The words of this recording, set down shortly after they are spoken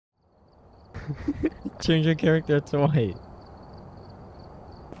Change your character to white.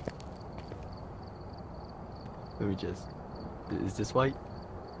 Let me just. Is this white?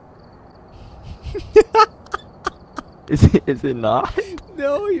 Is it not?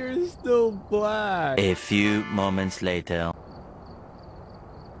 No, you're still black. A few moments later.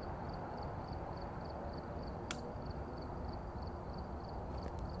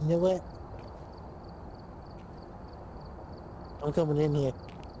 You know what? I'm coming in here.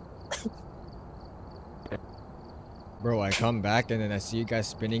 Bro, I come back and then I see you guys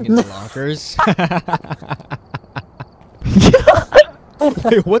spinning in the lockers.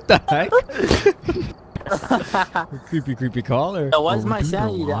 Wait, what the heck? Creepy caller. Yo, why is Oh, my we're doing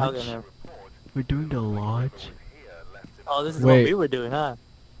sanity the down lodge? there? We're doing the lodge. Oh, this is Wait. what we were doing, huh?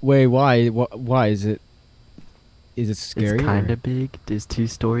 Wait, why? Why is it? Is it scary? It's kind or- of big. There's 2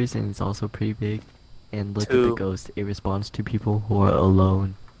 stories and it's also pretty big. And look at the 2. ghost. It responds to people who are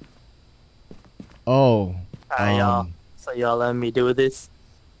alone. Oh. Alright, y'all. So y'all let me do this?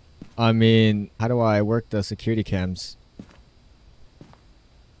 I mean, how do I work the security cams?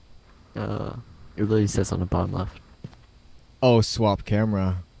 It really says on the bottom left. Oh, swap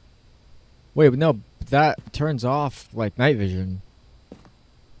camera. Wait, but no, that turns off like night vision.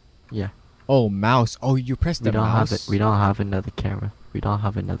 Yeah. Oh, mouse. Oh, you press the We don't mouse. have it. We don't have another camera. We don't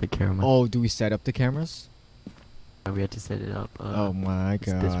have another camera. Oh, do we set up the cameras? We had to set it up. Oh my it's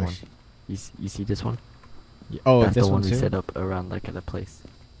this one. gosh. You see this one? Oh, That's this the one one we too. set up around like at a place.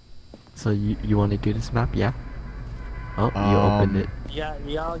 So you want to do this map? Yeah. Oh, you opened it. Yeah,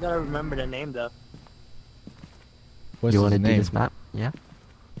 y'all gotta remember the name though. What's You his want to do name? this map? Yeah.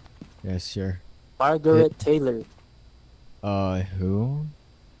 Yes, sure. Margaret Taylor. Who?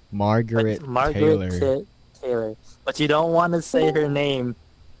 Margaret Margaret Taylor. Taylor. But you don't want to say her name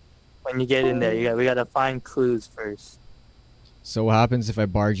when you get in there. We gotta find clues first. So what happens if I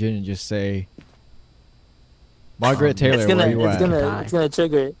barge in and just say, Margaret Taylor, It's gonna, where you it's at? gonna, it's gonna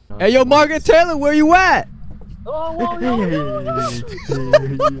trigger it. Hey, yo, Margaret Taylor, where you at? Oh, whoa, yo,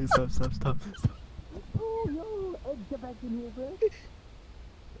 Stop. Oh, yo, Ed, get back in here, bro.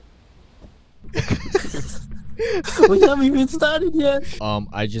 We haven't even started yet.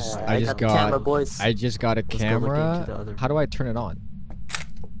 I just got the camera, boys. I just got a go look into camera. the other- How do I turn it on?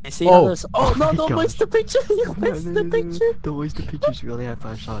 You see Oh. how there's... Oh, no, my don't gosh. waste the picture. You wasted the picture. Don't waste the pictures. We only have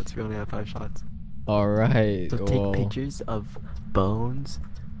 5 shots. All right. So well, take pictures of bones,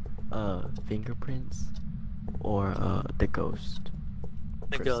 fingerprints, or the ghost.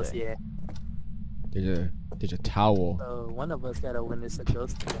 The per ghost, se. yeah. there's a towel. So one of us gotta win this a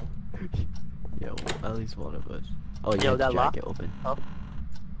ghost. Yeah, well, at least one of us. Oh, Yo, yeah, that drag lock? it open. Oh.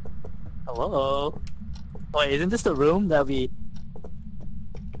 Hello. Wait, isn't this the room that we...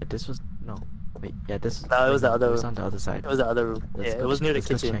 This was no. Wait, yeah, this. No, it was the other It was room. on the other side. It was the other room. Let's Yeah, go it was near the let's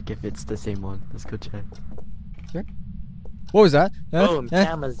go kitchen. check if it's the same one. Let's go check. What was that? Boom,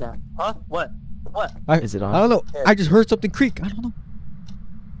 camera's down. Huh? What? What? Is it on? I don't know. Yeah. I just heard something creak. I don't know.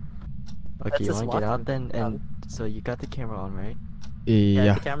 Okay, That's you just wanna get out walking. then? And so you got the camera on, right?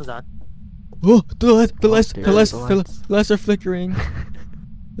 Yeah. The camera's on. Oh, the there's lights are flickering.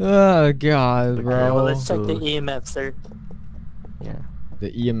 Oh god, Okay, bro. Alright, well, let's check the Ooh. EMF, sir. Yeah.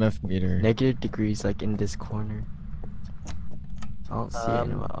 The EMF meter. Negative degrees, like in this corner. I don't see Um,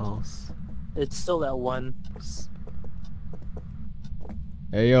 anywhere else. It's still at 1.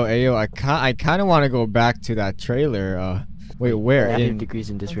 Hey yo, I kind of want to go back to that trailer. Wait, where? Negative In degrees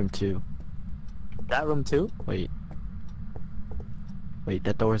in this room too. That room too? Wait. Wait,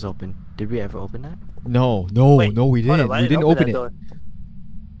 that door's open. Did we ever open that? no, we Hold didn't. on, I We didn't open that it. door.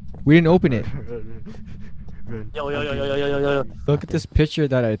 We didn't open it. Run. Yo. Look at this picture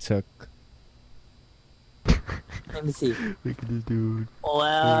that I took. Let me see. Look at this dude.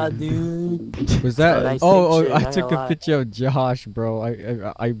 Wow, dude. Was that? nice Oh, picture, I not took gonna a lie. picture of Josh,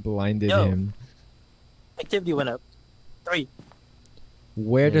 bro. I blinded Yo. him. Activity went up. 3.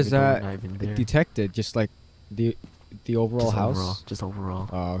 Where Yeah, does we don't that dive in there. detect it? Just like the overall Just house. Overall, just overall.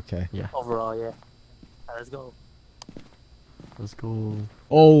 Oh, okay. Yeah. Overall, yeah. Alright, let's go. Let's go.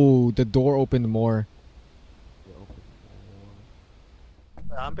 Oh, the door opened more.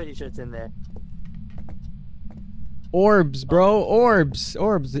 I'm pretty sure it's in there. Orbs, bro. Orbs.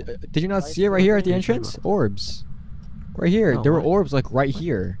 Did you not see it right here at the What are you talking entrance? Orbs. Right here. No, There were what? orbs like right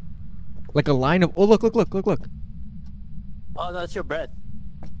here. Like a line of. Oh, look. Oh, that's your breath.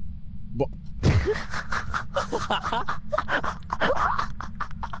 Wha-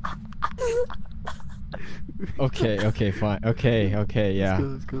 Okay, fine. Okay, yeah.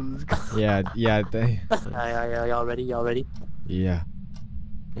 Let's go. Yeah. Y'all ready? Yeah.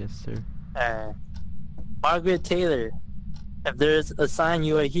 Yes, sir. Margaret Taylor. If there's a sign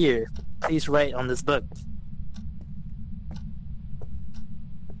you are here, please write on this book.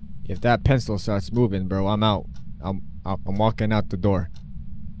 If that pencil starts moving, bro, I'm out. I'm walking out the door.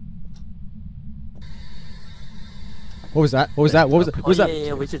 What was that? What was that? What was that? What was Yeah, that?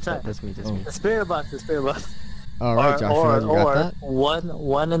 yeah, we should try. That's me. That's Oh. me. The spirit box, the spirit box. All right, Joshua, you got that?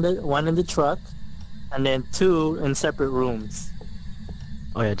 one in the truck, and then 2 in separate rooms.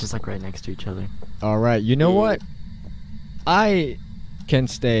 Oh yeah, just like right next to each other. All right. You know Yeah. what? I can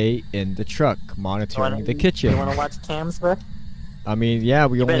stay in the truck monitoring the kitchen. You wanna watch cams, bro? I mean, yeah,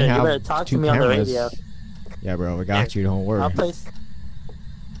 we only You better have talk to 2 me on the cameras. radio. Yeah, bro, I got you. Don't worry. I'll place.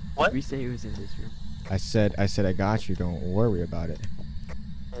 What? We say it was in this room. I said I got you. Don't worry about it.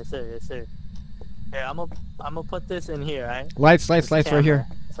 Yes, sir. Yes, sir. Here, I'm gonna put this in here, right? Lights This right here. camera,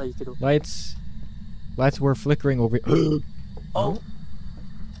 So you could. Lights were flickering over. Oh.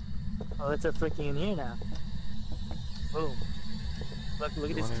 Oh, it's a freaking in here now. Boom. Look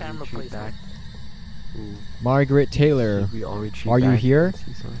at this Wanna camera retreat placement. back? Ooh. Margaret Taylor, Should we all retreat are you back here? and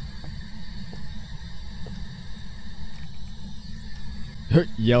see something?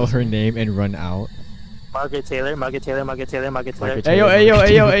 Yell her name and run out. Margaret Taylor, Margaret Taylor, Margaret Taylor, Margaret Taylor. Margaret Ayo, ayo,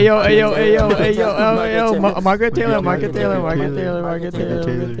 ayo, ayo, ayo, ayo, ayo, ayo, Margaret Margaret Taylor, Margaret Margaret Taylor, Taylor, Margaret Taylor, Margaret Margaret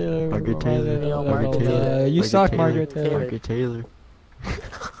Taylor, Taylor, Margaret Taylor, Margaret Taylor. You suck, Margaret Taylor. Margaret Taylor.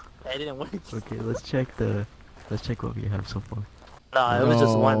 It didn't work. Okay, let's check what we have so far. No, it was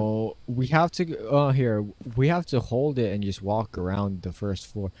just one. No, we have to. Here, we have to hold it and just walk around the first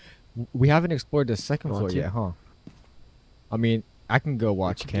floor. We haven't explored the second Want floor to? yet, huh? I mean, I can go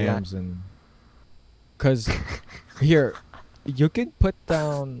watch can do that. cams and. Cause, here, you can put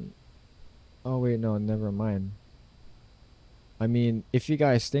down. Oh wait, no, never mind. I mean, if you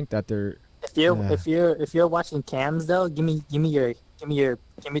guys think that they're. If you're watching cams though, give me the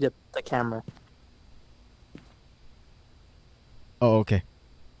camera. Oh, okay.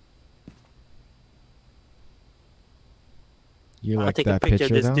 You I'm gonna like take a that picture of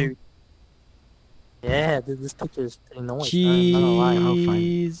picture this though? dude. Yeah, this picture is pretty nice. I'm not gonna lie. I'll find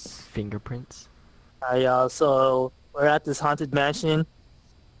Jeez. fingerprints. Alright, y'all. So we're at this haunted mansion,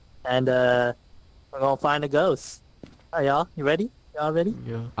 and we're gonna find a ghost. Alright, y'all. You ready? Y'all ready?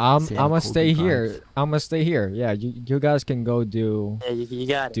 Yeah. I'm Sam gonna Colby stay vibes. here. I'm gonna stay here. Yeah, you guys can go do Yeah, you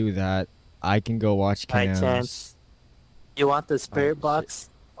got it. that. I can go watch Alright, cams. Chance. You want the spirit shit. box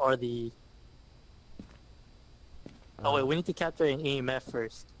or the? Oh wait, we need to capture an EMF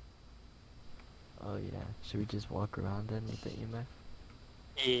first. Oh yeah. Should we just walk around then with the EMF?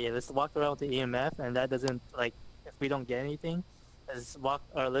 Yeah, let's walk around with the EMF, and that doesn't like if we don't get anything, let's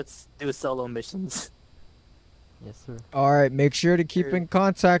do solo missions. Yes, sir. All right, make sure to keep Sure. in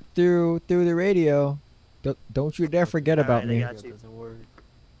contact through the radio. Don't you dare forget about Alright, I me. got That you. doesn't work.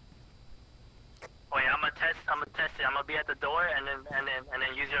 Oh yeah, I'm gonna test it. I'm gonna be at the door and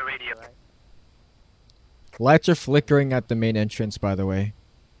then use your radio. Right? Lights are flickering at the main entrance, by the way.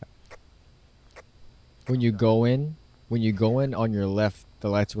 When you go in on your left, the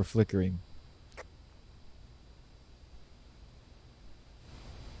lights were flickering.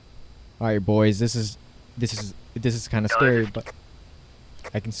 All right, boys, this is kind of scary, but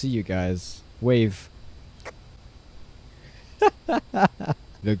I can see you guys. Wave.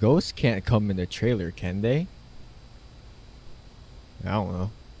 The ghosts can't come in the trailer, can they? I don't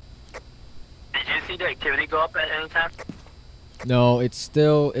know. Did you see the activity go up at any time? No, it's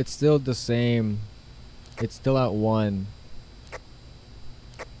still the same. It's still at 1.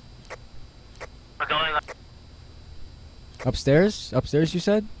 We're going up. Upstairs? Upstairs, you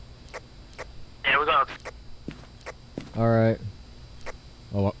said? Yeah, we're going up. All right.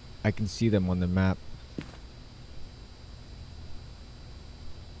 Oh, I can see them on the map.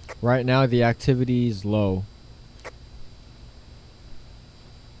 Right now, the activity is low.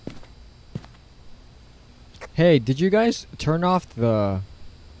 Hey, did you guys turn off the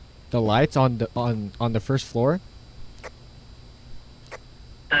lights on the first floor?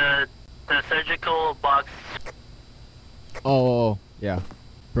 The surgical box. Oh, yeah.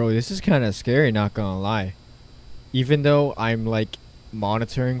 Bro, this is kind of scary, not gonna lie. Even though I'm like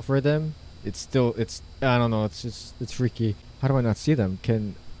monitoring for them, it's I don't know, it's freaky. How do I not see them?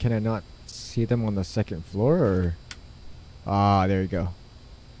 Can I not see them on the second floor or? Ah, there you go.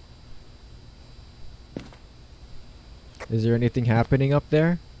 Is there anything happening up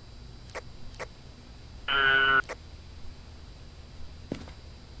there?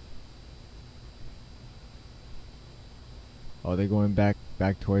 Oh, they're going back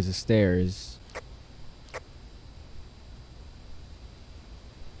towards the stairs.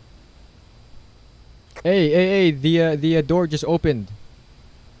 Hey, the door just opened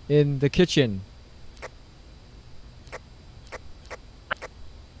in the kitchen.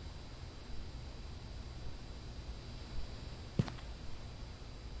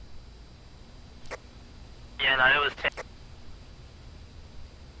 no, it was 10.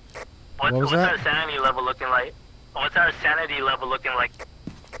 What was what's that? our sanity level looking like? What's our sanity level looking like?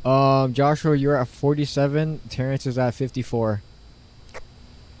 Joshua, you're at 47. Terrence is at 54.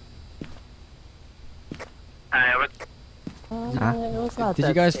 Alright, Huh? Did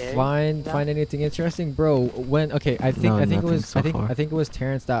you guys find anything interesting, bro? When I think No, it nothing was so far. I think it was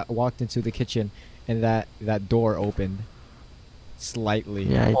Terrence that walked into the kitchen and that door opened slightly.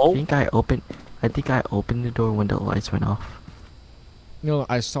 Yeah, I Oh. think I opened the door when the lights went off. No,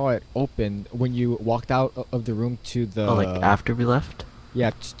 I saw it open when you walked out of the room to the. Oh, like after we left? Yeah,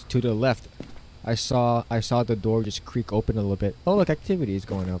 to the left. I saw the door just creak open a little bit. Oh, look, activity is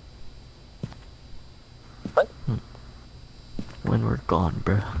going up. When we're gone,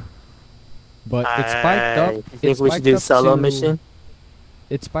 bro. But it spiked up. You think we should do solo mission?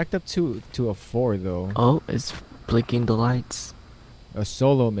 It spiked up to a 4 though. Oh, it's blinking the lights. A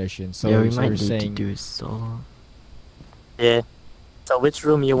solo mission. So, yeah, we so might you're need to saying do a solo. Yeah. So which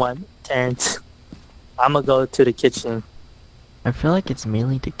room you want, Terrence? I'm gonna go to the kitchen. I feel like it's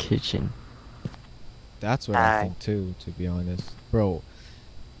mainly the kitchen. that's what I think too, to be honest, bro.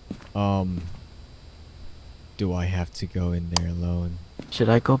 Do I have to go in there alone? Should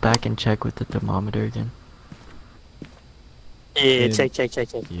I go back and check with the thermometer again? Yeah, And- check.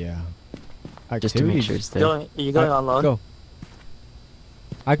 Yeah. Just to make Activities. sure it's there. You going alone? Go.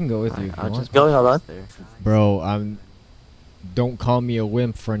 I can go with you. If I'll you just want. Going alone? there. Bro, don't call me a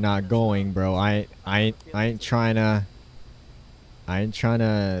wimp for not going, bro. I ain't trying to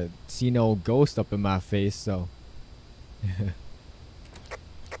see no ghost up in my face, so.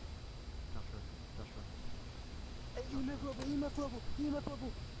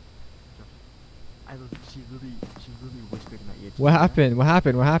 What happened? What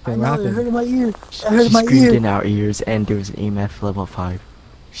happened? What happened? What I know, it hurt happened? in my ear. She I heard in my screamed ear. in our ears, and there was an EMF level 5.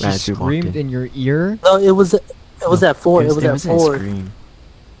 She as we walked screamed in your ear? No, it was at 4. It was at wasn't 4. a scream.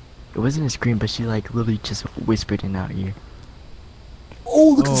 It wasn't a scream, but she like literally just whispered in our ear.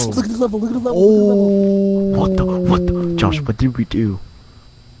 Oh, look Oh. at the level. Look at the level. What the? Josh, what did we do?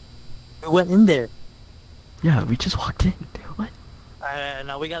 We went in there. Yeah, we just walked in. What? Alright,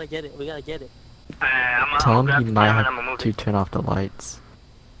 now we gotta get it. Tell him he might have to turn off the lights.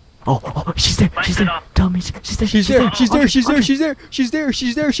 Oh, she's there. She's there. Tell me she's there. She's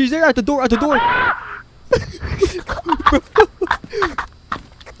there at the door.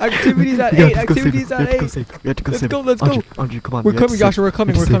 Activities at 8. Activities at 8. We have to go save her. Let's go. Andre, come on. We're we have to coming, save Joshua. her. We're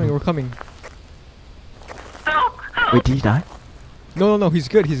coming. We have to We're save her. coming. Wait, did he die? No. He's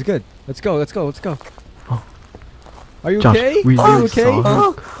good. Let's go. Oh. Are you Josh, okay? we Are you literally okay?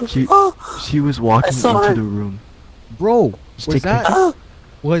 saw her. She was walking saw into her. the room. Bro, Just was take that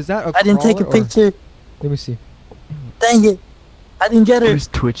pictures. a I didn't take a crawler or- picture. Let me see. Dang it. I didn't get She her. was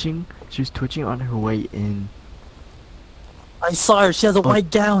twitching. She was twitching on her way in. I saw her. She has a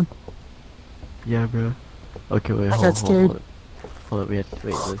white gown. Yeah, bro. Okay, wait, I hold got on. scared. Hold on, we have to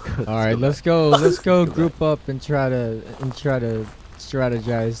wait. Let's go. All right, let's go. Let's go group up and try to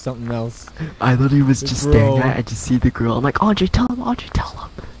strategize something else. I literally was just Bro. staring at it. I just see the girl. I'm like, Andre, tell him. I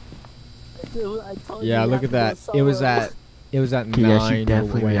told Yeah, you look we at have to that. go It was solo. at Okay, yeah, she 9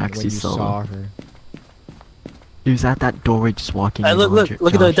 definitely when actually you saw saw her. her. He was at that doorway just walking. Hey, in, look Andre, at the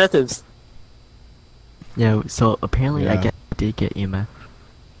Josh. detectives. Yeah, so apparently I Yeah. did get EMF.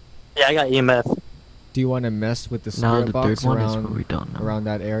 Yeah, I got EMF. Do you want to mess with the Now spirit the box third one is what we don't know. around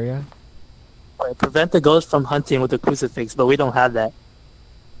that area? Alright, prevent the ghost from hunting with a crucifix, but we don't have that.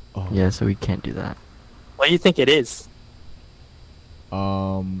 Oh. Yeah, so we can't do that. What do you think it is?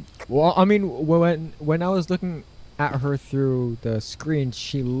 Well, I mean, when I was looking at her through the screen,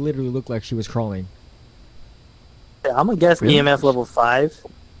 she literally looked like she was crawling. Yeah, I'm gonna guess Really? EMF level 5.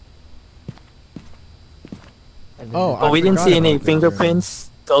 Oh, But I we didn't forgot see any about that. fingerprints,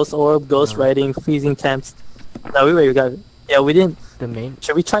 ghost orb, ghost No. writing, freezing temps. No, we got. Yeah, we didn't. The main.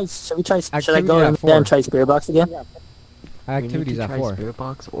 Should we try? Should I Activity go at in 4. there and try spirit box again? Activities we need at to try 4. Spirit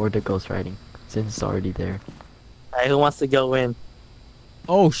box or the ghost writing, since it's already there. Alright, who wants to go in?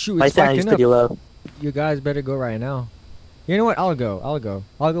 Oh shoot, My it's sanity's spiking pretty up. low. You guys better go right now. You know what? I'll go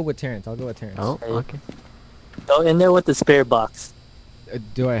with Terrence. Oh, Hey. okay. Go in there with the spirit box.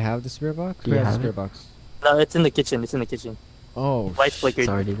 Do I have the spirit box? Do Who you has have the it? spirit box? No, it's in the kitchen. It's in the kitchen. Oh, Light flickered. It's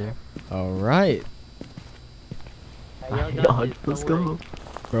already there. all right, Alright, y'all got Alright, this, let's don't worry. go.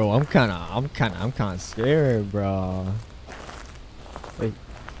 bro. I'm kind of scared, bro. Wait,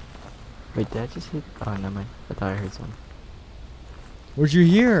 did I just hit? Oh, never mind. I thought I heard something. What'd you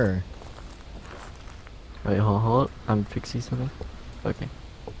hear? Wait, hold. I'm fixing something. Okay.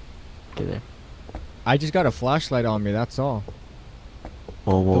 Get there. I just got a flashlight on me. That's all.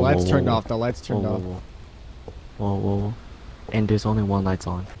 Whoa, whoa, The lights whoa, turned whoa, off. The lights turned whoa, off. whoa, whoa. Whoa, whoa. And there's only one light's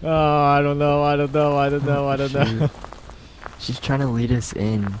on. Oh, I don't know. I don't know. She's trying to lead us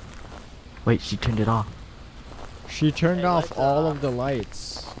in. Wait, she turned it off. She turned Hey, off lights all are of the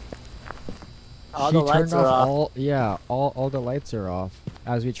lights. All She the lights turned are off off. all the lights are off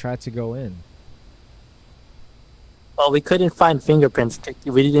as we tried to go in. Well, we couldn't find fingerprints.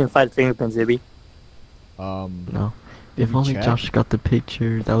 We didn't find fingerprints, did we? No. Did If we only check? Josh got the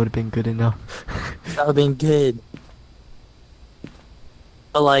picture, that would have been good enough. That would've been good.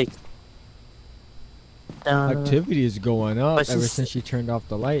 But like, Activity is going up but ever she's- since she turned off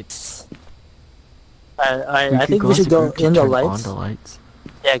the lights. I think we as a should go group to in the turn lights. on the lights.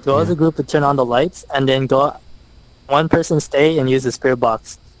 Yeah, go as Yeah. a group and turn on the lights, and then go. One person stay and use the spirit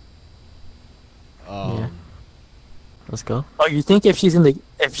box. Yeah. Let's go. Oh, you think if she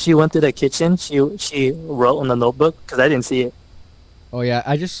went to the kitchen, she wrote on the notebook? Because I didn't see it. Oh yeah,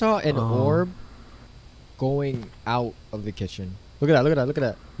 I just saw an Oh. orb going out of the kitchen. Look at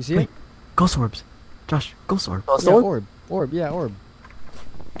that. You see Wait. it? Ghost orbs. Josh, ghost orb. Ghost Yeah, orb? orb.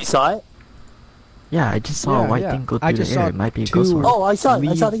 You saw it? Yeah, I just saw a Yeah, white yeah. thing go I through just the air. saw It might be a ghost two- orb. Oh, I saw it.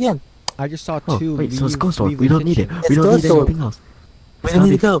 I saw it Leave. again. I just saw Oh, two. wait, so it's leave- ghost orb. leave We the don't need it. kitchen. It's We don't need ghost orb. anything else. We It's don't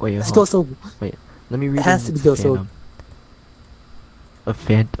gotta need to be- go. wait, Let's hold go. on. So Wait, let me read It has to be It's a ghost orb.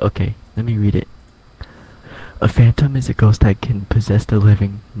 phantom. Okay, let me read it. A phantom is a ghost that can possess the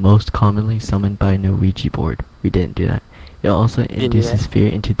living, most commonly summoned by a Ouija board. We didn't do that. It also do induces that. fear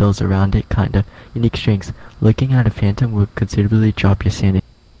into those around it, kinda. Unique strengths. Looking at a phantom will considerably drop your sanity.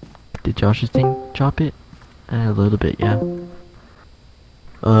 Did Josh's thing drop it? A little bit, yeah.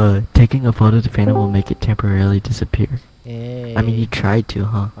 Taking a photo of the phantom will make it temporarily disappear. Hey, I mean, you tried to,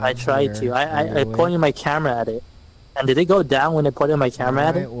 huh? I I'm tried to. here. I Wait. pointed my camera at it. And did it go down when I pointed my camera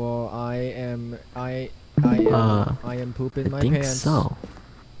at it? Alright, well, I am pooping I my think pants. so.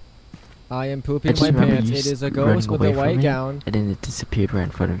 I am I pooping just my remember pants. you It is a running ghost with away a from white it, gown. and then it disappeared right in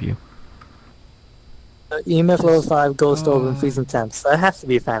front of you. EMF level 5, ghost orb, and freezing temps. That has to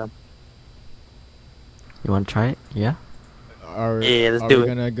be a phantom. You wanna try it? Yeah? Yeah, let's are do we it.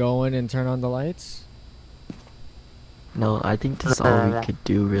 gonna go in and turn on the lights? No, I think this is all we could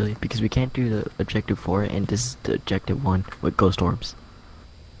do, really, because we can't do the objective 4, and this is the objective 1 with ghost orbs.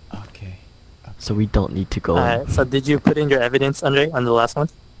 Okay. So we don't need to go in. Alright, so did you put in your evidence, Andre, on the last one?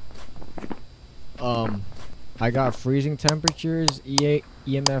 I got freezing temperatures, E8,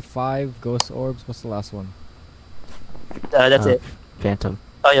 EMF 5, ghost orbs. What's the last one? That's it. Phantom.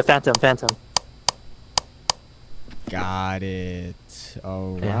 Oh yeah, phantom. Got it. It has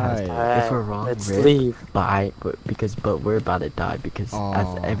Alright. to. Alright, If we're wrong, let's rip, leave. but we're about to die because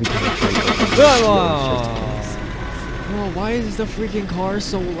Aw. every time we try to go in, Come she always on. tries to kill us. Bro, why is the freaking car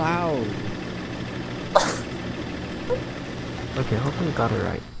so loud? Okay, hopefully we got it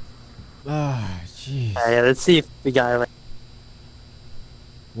right. Ah, jeez. Alright, let's see if we got it right.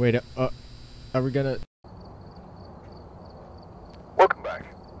 Wait, are we gonna... Welcome back.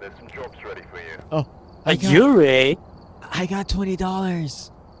 There's some jobs ready for you. Oh, A Yurei? I got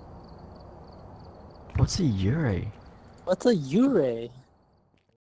 $20. What's a Yurei? What's a Yurei?